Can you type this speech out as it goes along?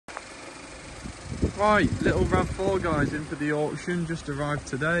Right, little RAV4 guys in for the auction, just arrived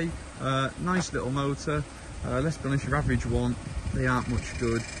today. Nice little motor. Let's be honest, your average one, they aren't much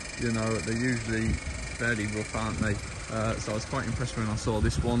good. You know, they're usually fairly rough, aren't they? So I was quite impressed when I saw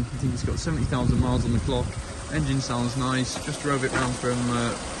this one. I think it's got 70,000 miles on the clock. Engine sounds nice. Just drove it round from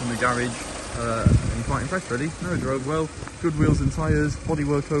the garage. I'm quite impressed really. No, drove well. Good wheels and tyres.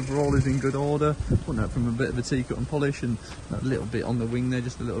 Bodywork overall is in good order. Putting that from a bit of a tea cut and polish, and that little bit on the wing there,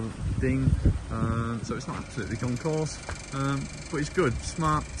 just a little ding. So it's not absolutely gone coarse, but it's good.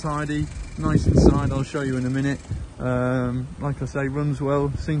 Smart, tidy, nice inside. I'll show you in a minute. Like I say, runs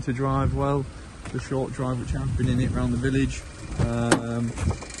well. Seems to drive well. The short drive which I've been in it around the village.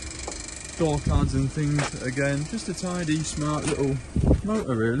 Door cards and things, again, just a tidy, smart little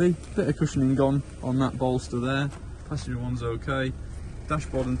motor really. Bit of cushioning gone on that bolster there. Passenger one's okay.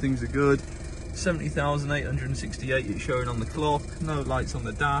 Dashboard and things are good. 70,868 it's showing on the clock. No lights on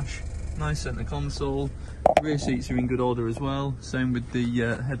the dash. Nice centre console. Rear seats are in good order as well. Same with the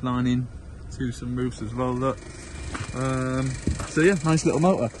headlining. Two sunroofs as well, look. So yeah, nice little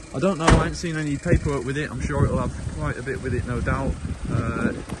motor. I don't know, I haven't seen any paperwork with it. I'm sure it'll have quite a bit with it, no doubt.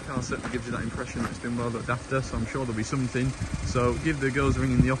 The car certainly gives you that impression that it's been well looked after, so I'm sure there'll be something. So give the girls a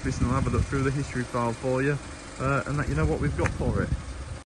ring in the office and I'll have a look through the history file for you and let you know what we've got for it.